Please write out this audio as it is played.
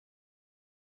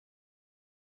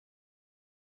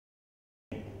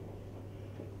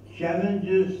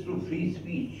challenges to free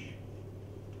speech.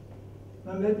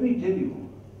 Now let me tell you,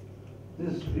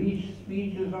 this free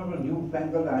speech is not a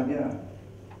newfangled idea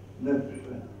that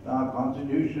our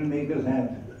constitution makers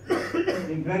had.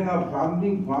 In fact, our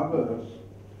founding fathers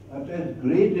attached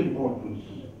great importance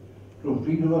to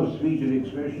freedom of speech and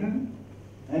expression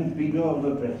and freedom of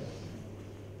the press.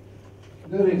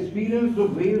 Their experience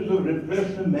of waves of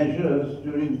repressive measures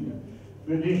during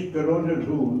British colonial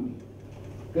rule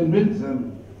convinced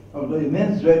them of the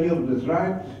immense value of this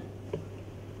right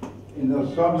in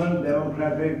the sovereign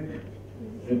democratic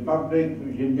republic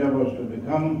which India was to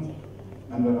become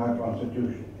under our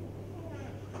constitution.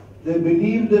 They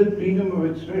believed that freedom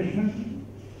of expression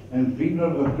and freedom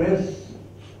of the press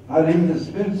are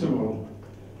indispensable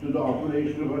to the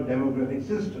operation of a democratic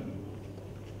system.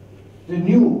 They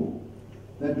knew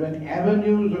that when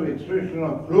avenues of expression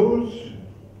are closed,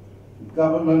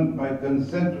 government by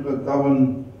consent of the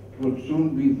governed would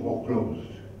soon be foreclosed.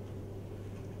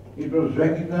 It was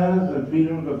recognized that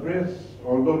freedom of the press,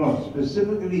 although not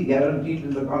specifically guaranteed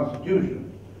in the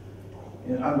Constitution,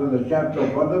 under the chapter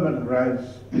of fundamental rights,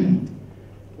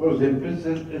 was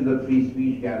implicit in the free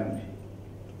speech guarantee.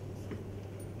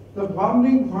 The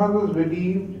founding fathers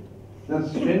believed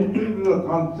that central to the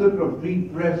concept of free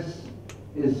press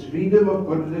is freedom of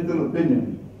political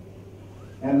opinion,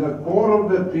 and the core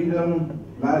of that freedom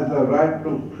lies the right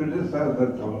to criticize the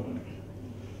government.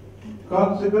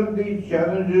 Consequently,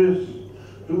 challenges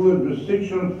to and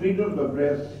restriction of freedom of the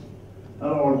press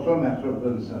are also a matter of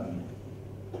concern.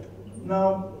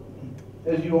 Now,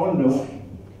 as you all know,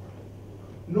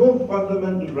 no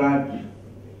fundamental right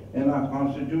in our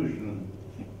Constitution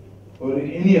or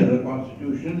in any other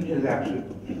constitution is absolute.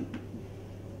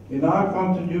 In our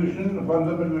Constitution,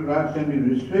 fundamental rights can be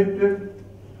restricted,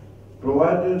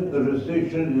 provided the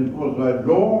restriction is imposed by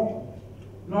law,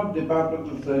 not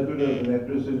departmental circulars and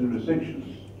administrative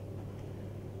restrictions.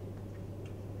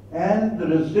 And the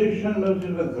restriction must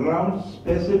be the grounds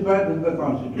specified in the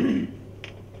Constitution.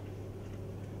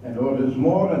 And what is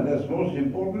more, and that's most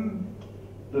important,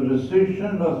 the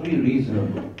restriction must be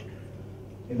reasonable.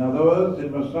 In other words,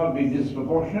 it must not be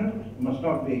disproportionate, it must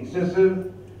not be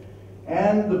excessive,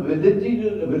 and the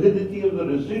validity of the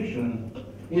restriction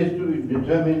is to be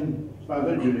determined by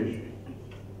the judiciary.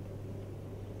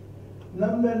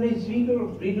 Now, when we speak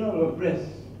of freedom of the press,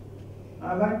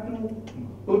 I'd like to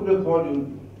put before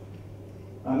you,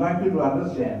 I'd like you to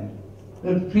understand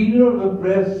that freedom of the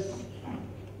press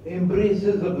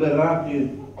embraces a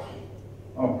variety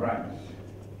of rights.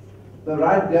 The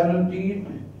right guaranteed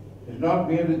is not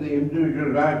merely the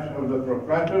individual right of the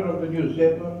proprietor of the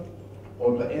newspaper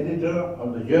or the editor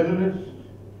or the journalist.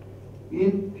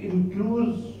 It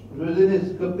includes within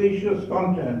its capacious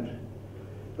content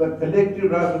the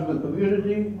collective right of the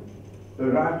community, the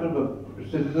right of the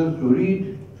citizens to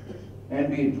read and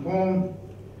be informed.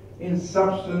 In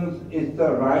substance, it's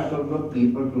the right of the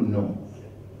people to know.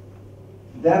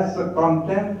 That's the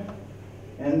content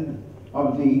and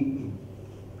of the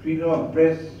freedom of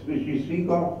press which we speak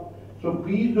of. So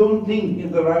please don't think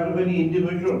it's the right of any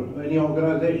individual, any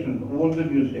organization who owns a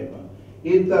newspaper.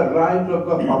 It's the right of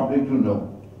the public to know.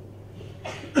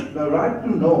 The right to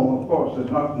know, of course,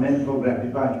 is not meant for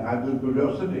gratifying idle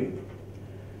curiosity.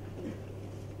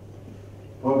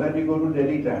 For that you go to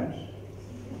Delhi Times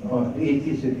or the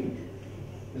AC City.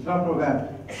 It's not for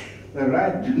that. The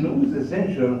right to know is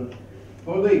essential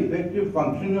for the effective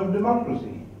functioning of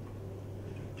democracy.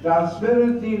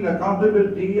 Transparency and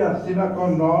accountability are sine qua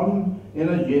non in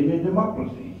a genuine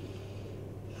democracy.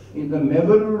 In the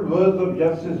memorable words of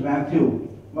Justice Matthew,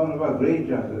 one of our great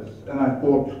judges, and I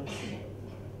quote,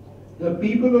 "The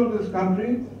people of this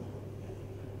country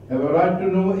have a right to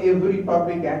know every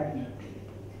public act,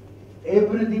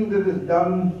 everything that is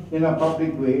done in a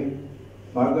public way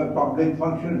by the public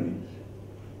functionaries.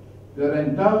 They are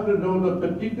entitled to know the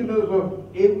particulars of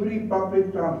every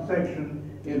public transaction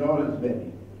in all its bearing."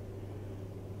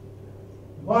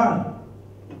 Why?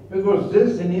 Because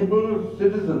this enables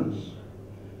citizens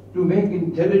to make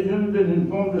intelligent and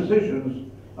informed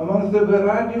decisions amongst a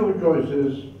variety of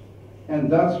choices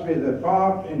and thus play their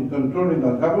part in controlling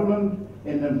the government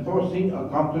and enforcing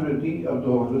accountability of the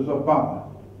holders of power.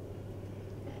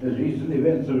 As recent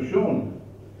events have shown,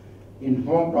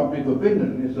 informed public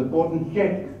opinion is an important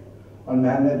check on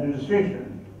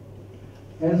maladministration.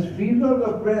 Hence, freedom of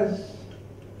the press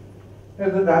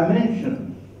has a dimension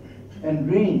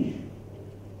and range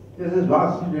that is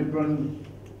vastly different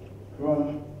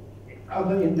from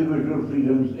other individual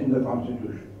freedoms in the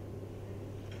Constitution.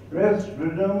 Press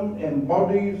freedom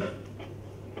embodies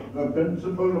the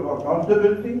principle of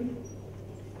accountability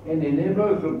and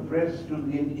enables the press to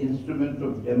be an instrument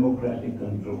of democratic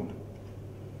control.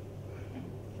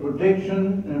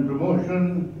 Protection and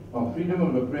promotion of freedom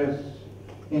of the press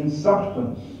in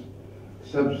substance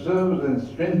subserves and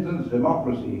strengthens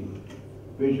democracy,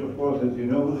 which of course, as you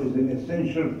know, is an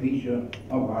essential feature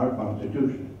of our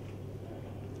Constitution.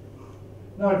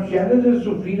 Now, challenges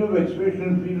to freedom of expression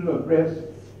and freedom of press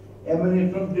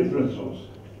emanate from different sources.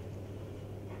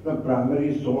 The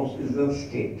primary source is the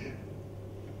state.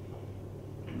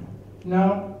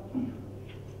 Now,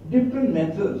 different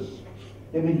methods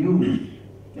have been used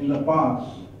in the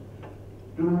past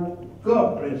to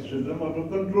curb press freedom or to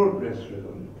control press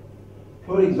freedom.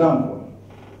 For example,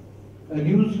 a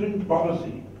newsprint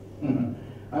policy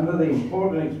under the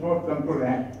Import and Export Control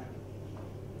Act,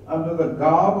 under the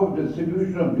garb of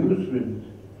distribution of newsprint,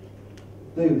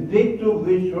 the effect of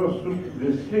which was to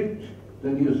restrict the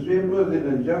newspapers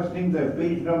in adjusting their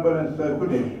page number and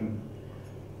circulation,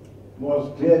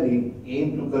 was clearly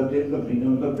aimed to curtail the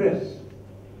freedom of the press.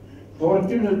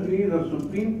 Fortunately, the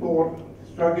Supreme Court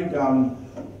struck it down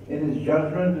in its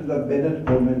judgment in the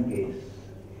Bennett-Coleman case.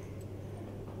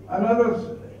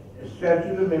 Another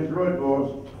statute employed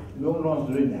was known as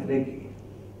renarity.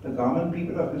 The government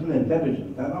people are little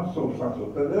intelligent, they are not so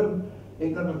subtle.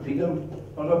 They can freedom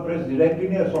of the press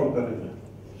directly assault the river.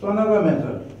 So another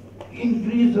method,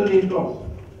 increase the rate of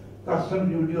custom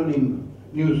duty on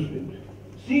newsprint.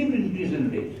 Steep increase in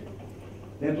rate.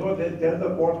 That's what they tell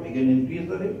the court, we can increase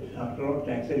the rate. After all,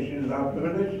 taxation is our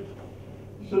privilege.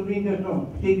 Supreme Court,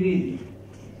 no, take it easy.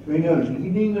 When you are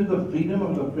dealing with the freedom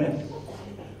of the press,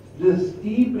 the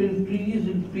steep increase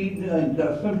in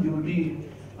custom duty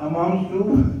amounts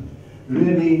to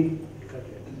really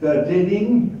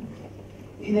curtailing,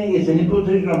 it's an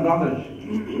imposition of knowledge,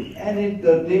 and it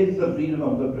curtails the freedom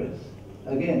of the press.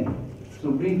 Again,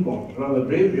 Supreme Court, rather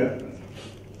brave judgment,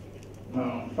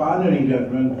 pioneering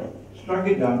judgment, struck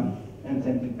it down and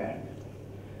sent it back.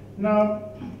 Now,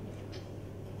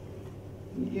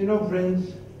 you know,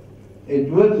 friends,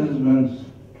 advertisements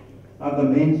are the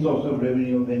main source of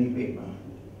revenue of any paper.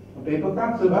 A paper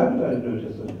can't survive without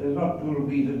advertisements. There's not 2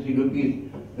 rupees and 3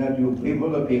 rupees that you pay for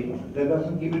the paper. That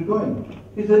doesn't keep it going.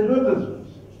 It's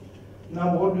advertisements.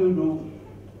 Now what do?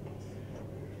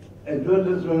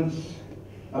 Advertisements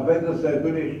affect the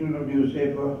circulation of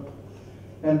newspaper,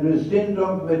 and restraint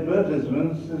of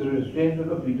advertisements is restraint of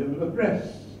the freedom of the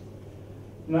press.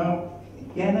 Now,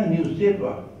 can a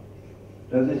newspaper,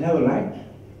 does it have a right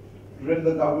to tell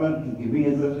the government giving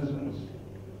advertisements?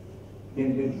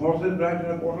 Can it enforce that right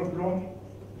in a court of law?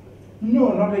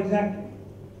 No, not exactly.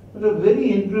 But a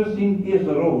very interesting case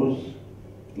arose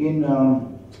in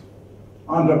Andhra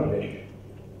Pradesh.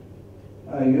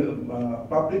 A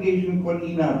publication called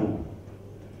Inadu,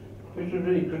 which was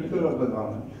very critical of the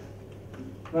government.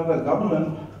 Now the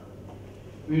government,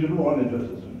 we do all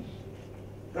advertisements,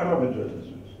 cut off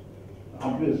advertisements.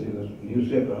 Obviously the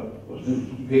newspaper was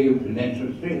in grave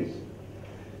financial straits.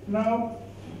 Now,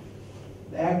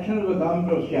 the action of the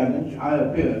government was challenged. I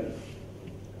appeared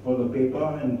for the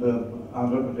paper in the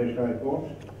Andhra Pradesh High Court.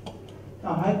 The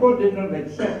High Court did not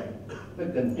accept the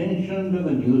contention that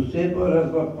the newspaper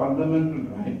has a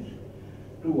fundamental right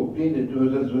to obtain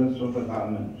advertisements from the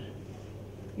government.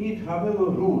 It, however,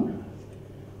 ruled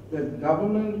that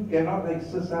government cannot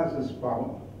exercise its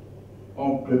power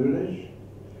or privilege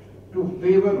to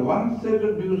favor one set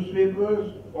of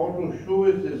newspapers or to show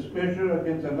its displeasure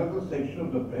against another section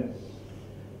of the press.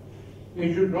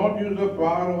 It should not use the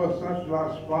power over such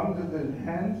large funds in its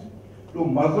hands to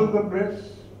muzzle the press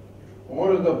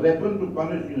or as a weapon to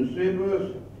punish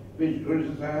newspapers which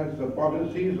criticize the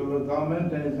policies of the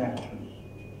government and its actions.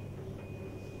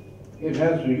 It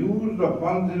has to use the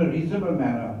funds in a reasonable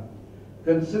manner,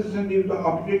 consistently with the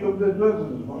object of the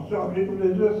advertisement. What's the object of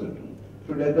the advertisement?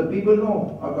 To let the people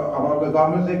know about the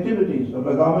government's activities, of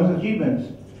the government's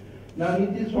achievements. Now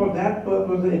it is for that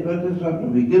purpose the advertisement to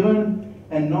be given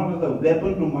and not as a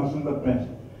weapon to muzzle the press.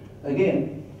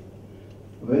 Again,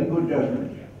 a very good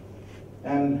judgment.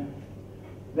 And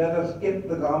that has kept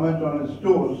the government on its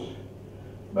toes.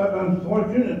 But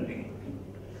unfortunately,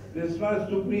 despite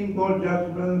Supreme Court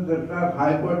judgments, despite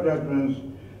High Court judgments,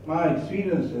 my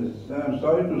experiences, and I'm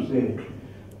sorry to say,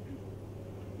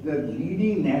 that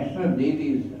leading national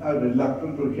dailies are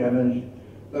reluctant to challenge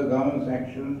the government's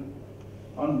action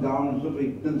on grounds of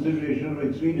consideration of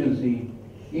expediency.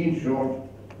 In short,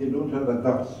 they don't have the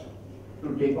guts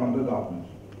to take on the government.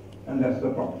 And that's the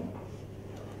problem.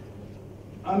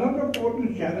 Another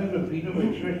important challenge of freedom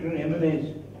of expression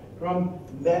emanates from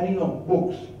banning of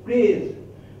books, plays,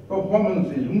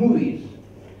 performances, movies.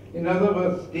 In other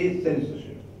words, state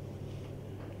censorship.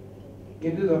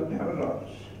 It is a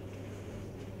paradox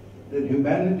that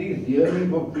humanity's yearning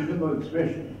for freedom of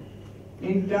expression,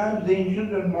 in times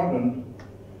ancient and modern,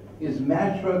 is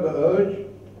matched by the urge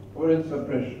for its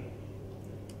suppression.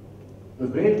 The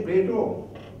great Plato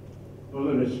was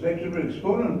a respectable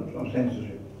exponent of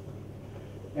censorship.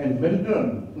 And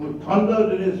Milton, who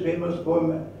thundered in his famous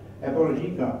poem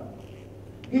Apologia,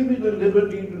 "Give me the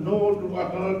liberty to know, to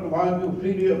utter, to argue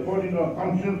freely according to a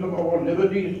conscience of our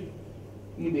liberties,"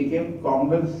 he became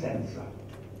common censor.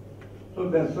 So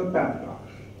that's the paradox.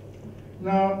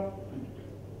 Now,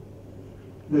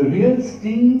 the real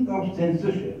sting of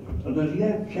censorship, or the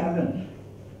real challenge,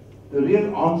 the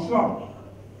real onslaught,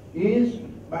 is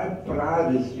by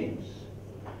prior restraints.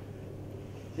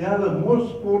 They are the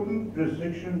most potent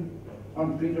restriction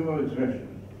on freedom of expression.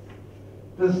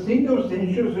 The sting of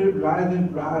censorship lies in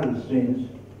prior restraints,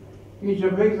 which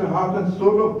affects the heart and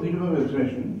soul of freedom of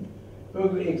expression,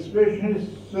 because the expression is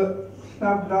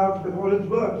snuffed out before its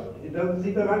birth. It doesn't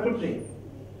see the light of day.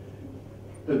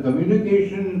 The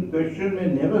communication in question may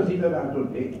never see the light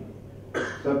of day.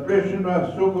 Suppression by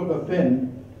a stroke of the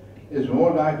pen is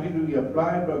more likely to be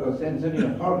applied by the censoring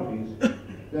authorities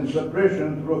than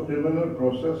suppression through a criminal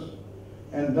process,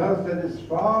 and thus there is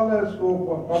far less scope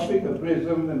for public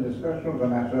appraisal and discussion of the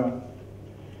matter.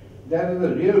 That is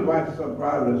the real vice of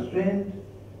prior restraint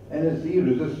and its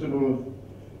irresistible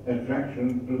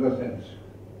attraction to the sense.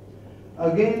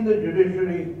 Again, the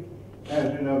judiciary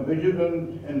has been a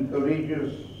vigilant and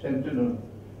courageous sentinel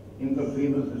in the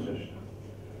famous decision.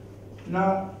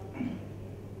 Now,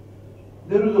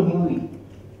 there was a movie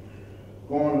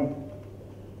called,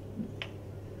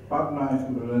 pardon my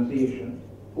pronunciation,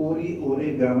 Ori Ore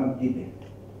Gramantite.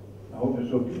 I hope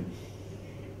it's okay.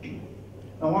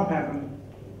 Now what happened?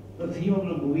 The theme of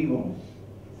the movie was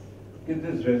that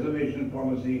this reservation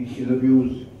policy is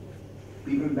abused.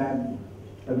 People that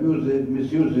abuse it,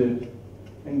 misuse it,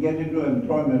 and get into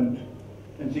employment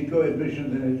and secure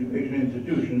admissions in education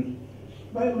institutions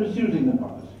by misusing the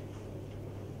policy.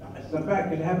 Now, it's the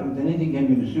fact it happens, anything can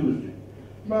be misused.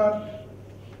 But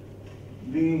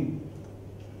the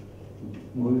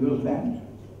movie was banned.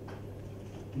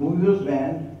 Movie was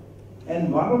banned,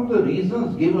 and one of the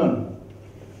reasons given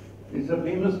is a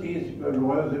famous case where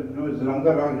lawyers know it's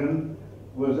Rangarajan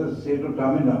versus State of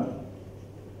Tamil Nadu.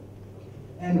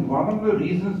 And one of the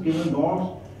reasons given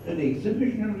was that the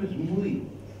exhibition of this movie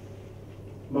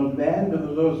was banned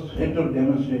because of threat of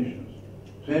demonstrations,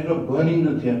 threat of burning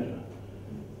the theatre,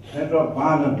 threat of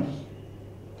violence.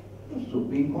 The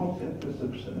Supreme Court said this is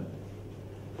absurd.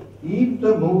 If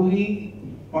the movie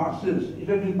passes, it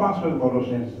has been passed by the Board of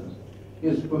Censors,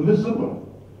 is permissible,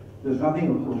 there's nothing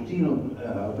obscene or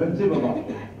offensive about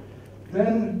it,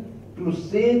 then to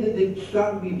say that it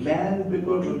can't be banned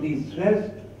because of these threats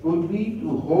would be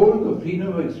to hold the freedom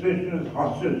of expression as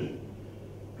hostage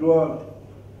to a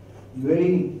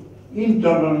very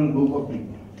intolerant group of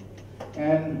people.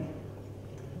 And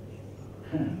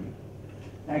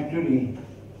actually,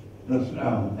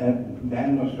 that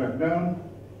ban was struck down,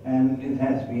 and it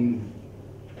has been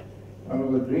one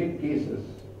of the great cases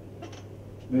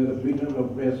where the freedom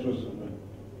of press was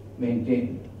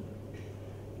maintained.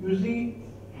 You see,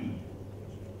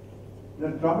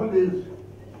 the trouble is,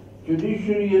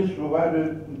 judiciary has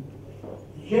provided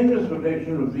generous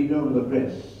protection of freedom of the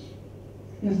press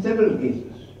in several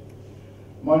cases.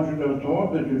 One should have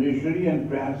thought the judiciary and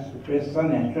press are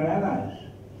natural allies.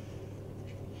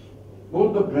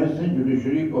 Both the press and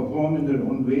judiciary perform in their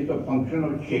own way the function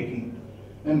of checking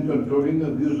and controlling the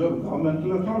abuse of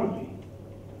governmental authority.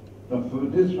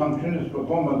 This function is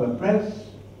performed by the press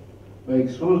by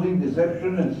exposing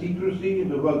deception and secrecy in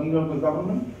the working of the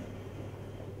government.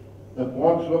 The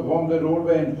courts perform their role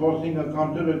by enforcing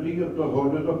accountability of the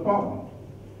holders of power.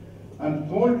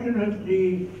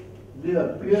 Unfortunately, they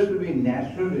appear to be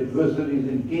natural adversaries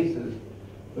in cases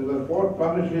where the court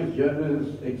punishes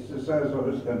journalists' exercise of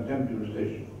its contempt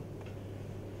jurisdiction.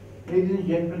 Ladies and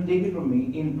gentlemen, take it from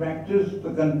me, in practice,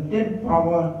 the contempt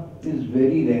power is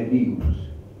very rarely used.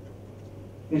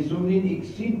 It's only in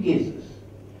extreme cases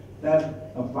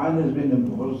that a fine has been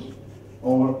imposed,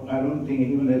 or I don't think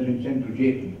anyone has been sent to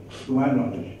jail, to my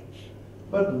knowledge.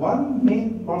 But one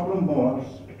main problem was,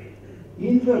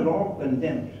 in the law of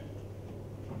contempt,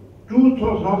 truth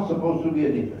was not supposed to be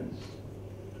a defense.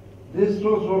 This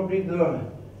was probably the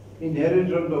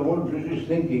inheritance of the old British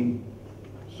thinking.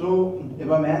 So if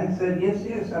a man said,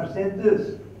 yes, I've said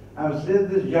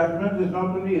this judgment is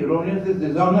not only erroneous, it's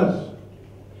dishonest.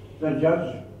 The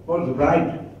judge was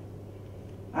right.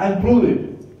 I'll prove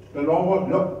it. The law was,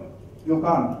 look, you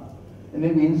can't. And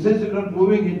if he insisted on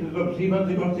proving it, instead of 3 months,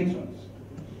 he got 6 months.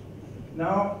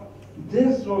 Now,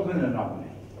 this was an anomaly.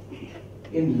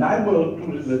 In libel,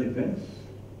 truth is the defense.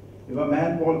 If a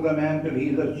man calls a man that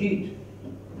he's a cheat,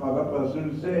 other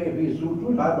person will say, if he's sued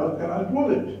for libel, can I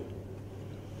prove it?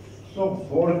 So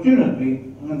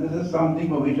fortunately, and this is something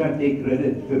for which I take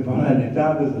credit, before I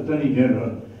retired as Attorney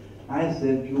General, I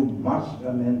said you must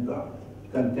amend the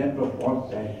Contempt of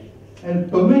Court Act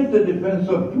and permit the defense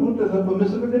of truth as a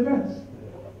permissible defense.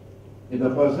 If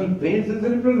the person fails, it's a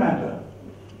different matter.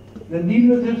 Then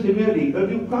deal with him severely, but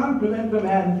you can't prevent a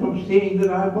man from saying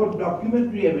that I've got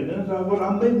documentary evidence, I've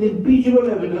got impeachable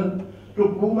evidence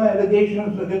to prove my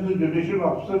allegations against the judicial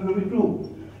officer to be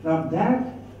true. Now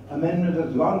that amendment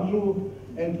has gone through,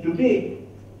 and today,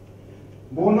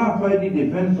 bona fide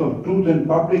defense of truth and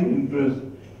public interest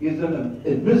is an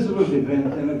admissible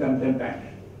defense in a contempt action.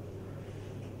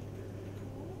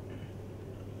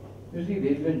 You see,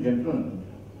 ladies and gentlemen,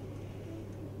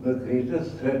 the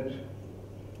greatest threat,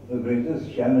 the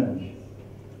greatest challenge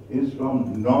is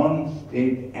from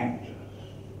non-state actors.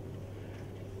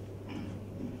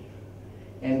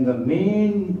 And the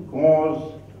main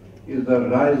cause is the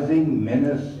rising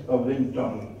menace of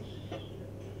intolerance.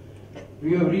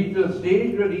 We have reached a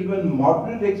stage where even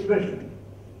moderate expression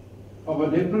of a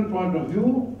different point of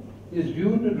view is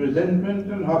viewed with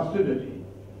resentment and hostility.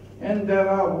 And there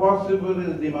are possible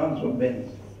demands for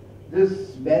bends.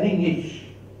 This banning itch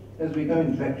has become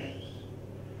infectious.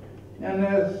 And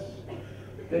as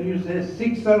when you say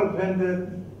Sikhs are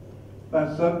offended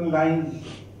by certain lines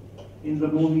in the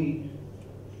movie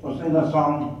or in a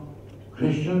song,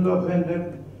 Christians are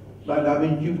offended by Da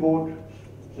Vinci Code,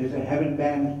 they say have it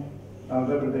banned,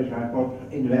 Andhra Pradesh High Court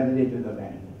invalidated the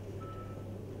ban.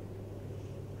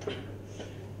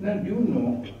 Now do you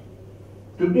know,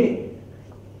 today,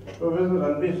 Professor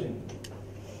Ranbir Singh,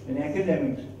 in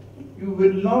academics, you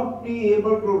will not be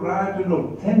able to write an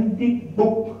authentic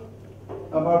book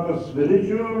about a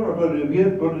spiritual or a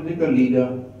revered political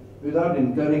leader without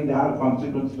incurring dire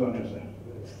consequences on yourself.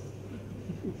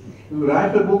 You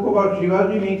write a book about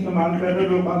Shivaji, make some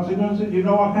unfathomable consequences, you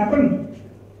know what happened?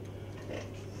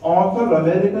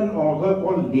 American author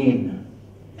called Lane,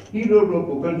 he wrote a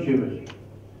book on Shivaji.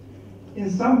 In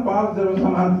some parts there were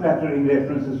some unflattering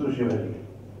references to Shivaji.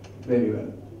 Very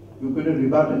well. You could have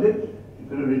rebutted it, you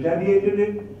could have retaliated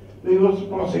it, but he was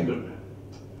prosecuted.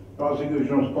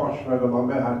 Prosecution was quashed by the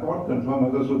Bombay High Court,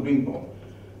 confirmed by the Supreme Court.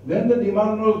 Then the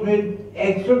demand was made,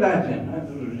 extradite him. That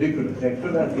was ridiculous,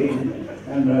 extradite him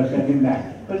and send him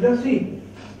back. But just see,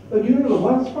 but you know the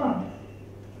worst part?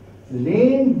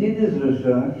 Lane did his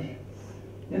research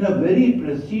in a very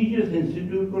prestigious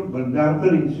institute called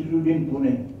Bhandarkar Institute in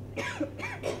Pune.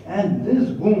 And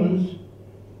these goons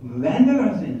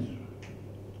vandalized the institute.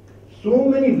 So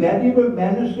many valuable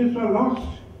manuscripts were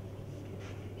lost.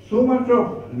 So much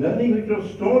of learning which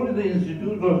was stored in the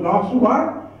institute was lost.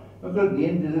 Why? Because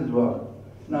Lane did his work.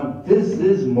 Now this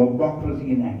is mobocracy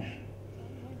in action.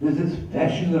 This is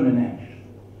fascism in action.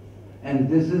 And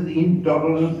this is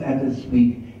intolerance at its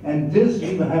peak. And this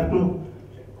we have to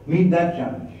meet that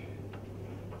challenge.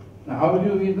 Now how do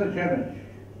you meet the challenge?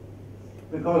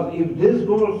 Because if this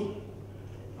goes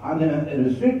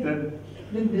unrestricted,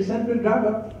 then dissent will dry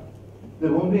up.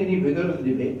 There won't be any vigorous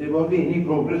debate. There won't be any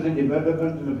progress in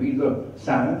development in the field of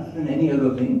science and any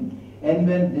other thing. And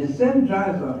when dissent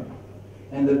dries up,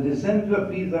 and the dissenter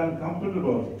feels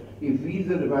uncomfortable, he feels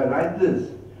that if I write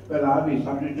this, well, I'll be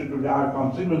subjected to dire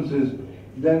consequences,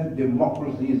 then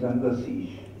democracy is under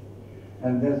siege.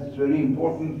 And that's very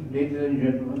important, ladies and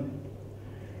gentlemen.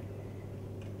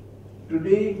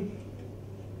 Today,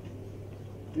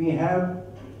 we have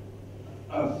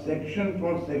a section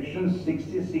called section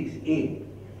 66A.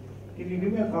 If you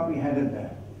give me a copy handed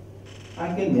there,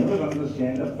 I can never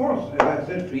understand. Of course, as I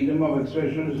said, freedom of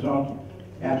expression is not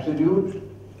absolute.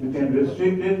 You can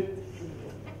restrict it.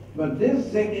 But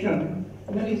this section,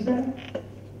 you know, is that?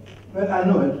 Well, I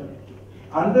know it.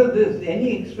 Under this,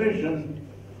 any expression,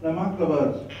 among the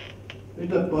words, which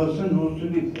the person knows to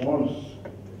be false,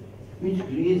 which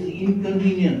creates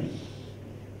inconvenience,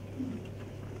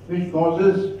 which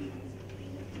causes,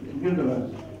 give the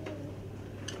words.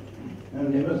 I've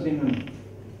never seen an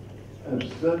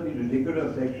absurdly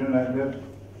ridiculous section like that.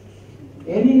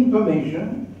 Any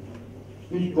information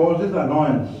which causes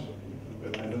annoyance,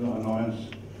 well, I don't know, annoyance,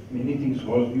 many things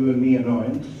cause you and me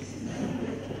annoyance,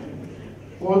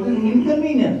 causes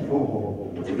inconvenience.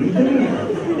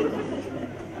 Inconvenience.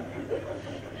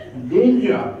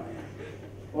 Danger,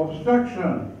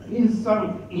 obstruction,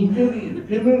 insult, injury,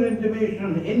 criminal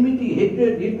intimidation, enmity,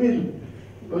 hatred, ill-will,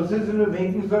 persistent in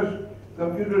making such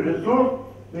computer resource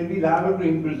may be liable to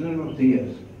imprisonment of 3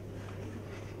 years.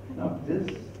 Now this,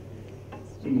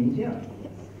 in India,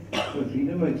 So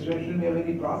freedom of expression, we are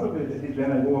very proud of it. At least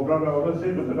when I go abroad, I always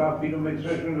say, look at our freedom of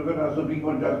expression, look at our Supreme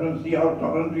Court judgment, see how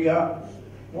tolerant we are.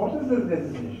 What is this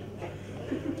legislation?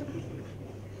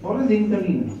 What is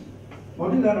inconvenience?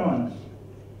 What is annoyance?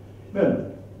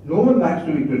 Well, no one likes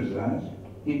to be criticized.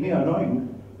 It may annoy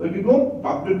you, but you don't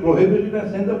prohibit it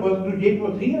and send the person to jail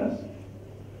for 3 years.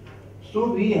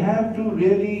 So we have to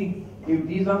really, if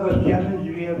these are the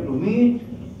challenges we have to meet,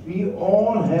 we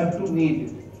all have to meet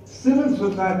it. Civil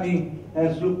society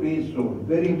has to play its role,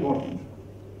 very important.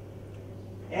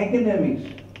 Academics,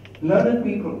 learned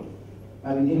people,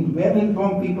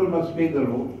 well-informed people must play the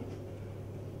role.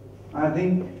 I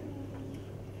think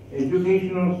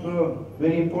education also a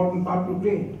very important part to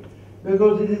play,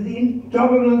 because it is the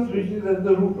intolerance which is at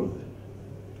the root of it.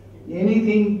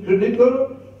 Anything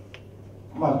critical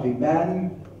must be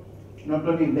banned, not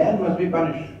only banned, must be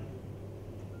punished.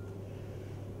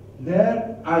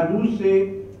 There, I do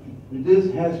say,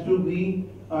 this has to be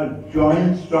a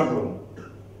joint struggle.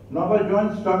 Not a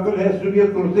joint struggle, it has to be a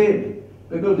crusade.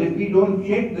 Because if we don't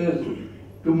check this,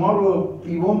 tomorrow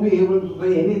we won't be able to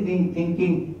say anything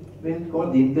thinking, will it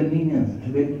cause inconvenience,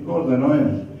 will it cause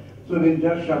annoyance. So we'll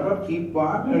just shut up, keep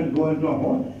quiet and go into a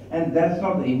hole. And that's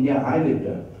not the India I lived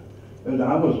in, where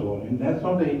I was born in. That's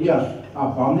not the India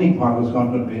our founding fathers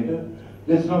contemplated.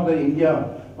 That's not the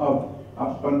India of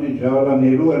Pandit Jawaharlal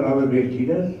Nehru and other great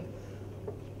leaders.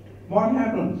 What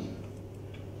happens?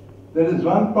 There is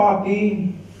one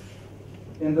party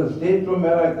in the state from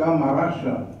where I come,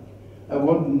 Maharashtra. I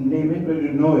won't name it, but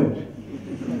you know it.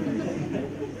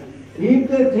 If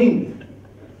they think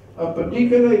a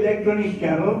particular electronic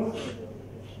channel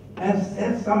has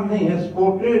said something, has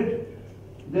portrayed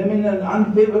them in an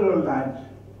unfavorable light,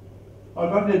 or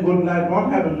not a good light, what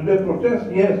happens? Do they protest?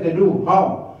 Yes, they do.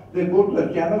 How? They go to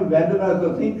the channel, vandalize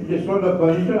the thing, destroy the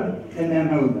furniture, and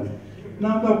annul them.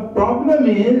 Now the problem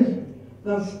is,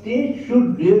 the state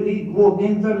should really go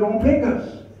against the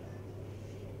lawbreakers.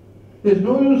 There's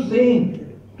no use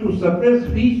saying to suppress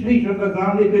free speech on the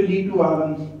ground, it will lead to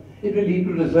violence, it will lead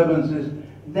to disturbances.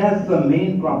 That's the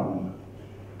main problem.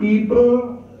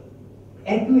 People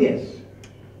acquiesce.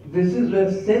 This is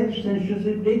where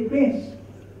self-censorship takes place.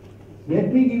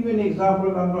 Let me give you an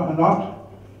example. I'm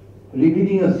not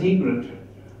revealing a secret.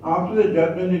 After the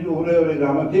judgment in Ure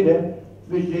Ramatide,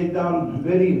 which laid down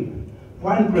very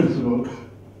fine principles,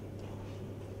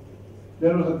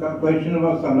 there was a question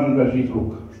about Salman Rushdie's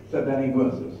book, Satanic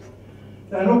Verses.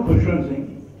 I know Khushwant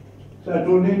Singh. So I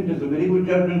told him, this is a very good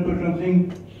judgment, Khushwant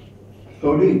Singh.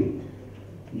 Soli,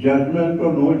 judgment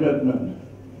or no judgment.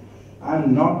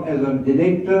 I'm not, as a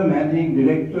director, managing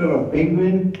director of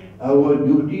Penguin, our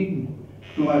duty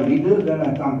to my readers and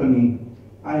my company.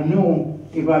 I know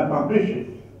if I publish it,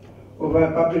 or if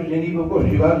I publish any book of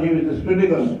Shivaji which is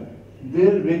critical,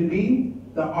 there will be,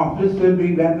 the office will be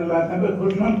vandalized. I said,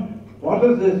 Khushwant, what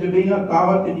is this? You're being a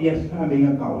coward? Yes, I'm being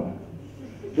a coward.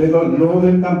 Because no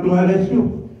one will come to my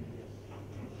rescue.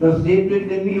 The state will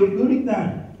tell me you're doing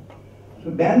that. So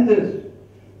ban this.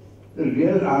 The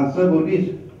real answer would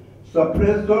be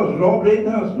suppress those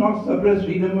lawbreakers, not suppress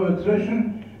freedom of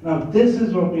expression. Now this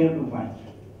is what we have to fight.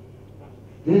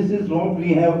 This is what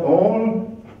we have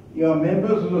all, your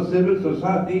members of the civil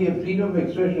society, if freedom of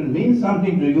expression means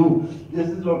something to you, this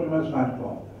is what you must fight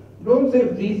for. Don't say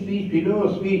free speech, freedom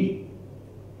of speech.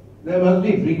 There must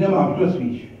be freedom after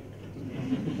speech.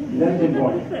 That's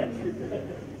important.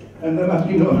 And there must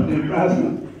be no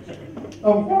reprisal.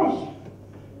 Of course,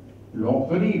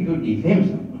 lawfully if you defame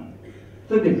someone,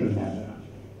 it's a different matter.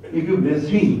 If you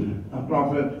blaspheme a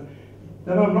prophet,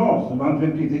 there are laws,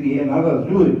 153 and others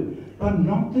do it. But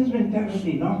not this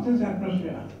mentality, not this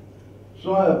atmosphere.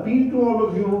 So I appeal to all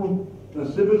of you,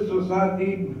 the civil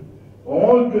society,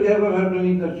 all together have to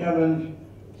meet the challenge.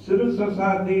 Civil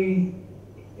society,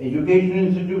 education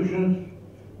institutions,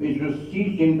 which must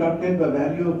teach, inculcate the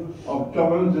value of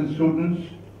tolerance in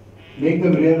students, make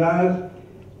them realize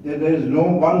that there is no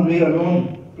one way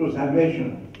alone to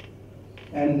salvation.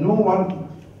 And no one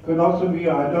philosophy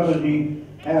or ideology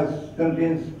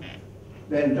contains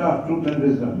the entire truth and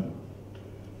wisdom.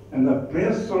 And the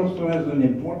press also has an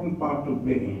important part to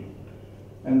play.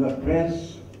 And the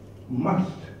press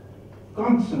must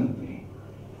constantly,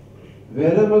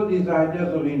 wherever these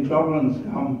ideas of intolerance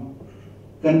come,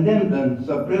 condemn them,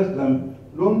 suppress them.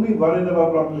 Don't be worried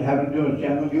about what will happen to your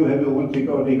channel. You have your own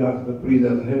security guards, the police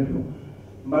doesn't help you.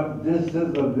 But this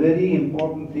is a very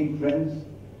important thing, friends.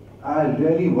 I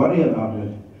really worry about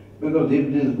it. Because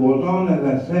if this goes on, as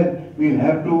I said, we'll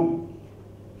have to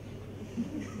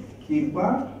keep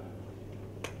quiet,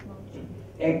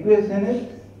 acquiesce in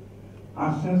it,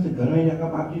 आस्ते आस्ते घर में जाकर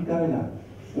बातचीत करेगा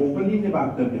openly ने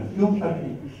बात कर दिया, क्यों अरे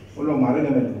वो लोग मारेंगे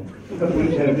मेरे को, तो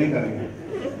पुलिस हेल्प नहीं करेंगे।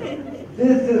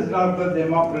 This is not the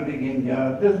democratic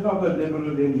India, this is not the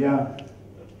liberal India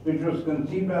which was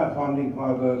conceived by our founding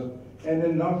fathers, and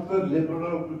then not the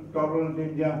liberal, tolerant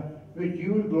India which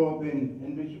you will grow up in,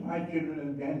 and which my children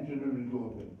and grandchildren will grow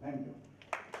up in. Thank you.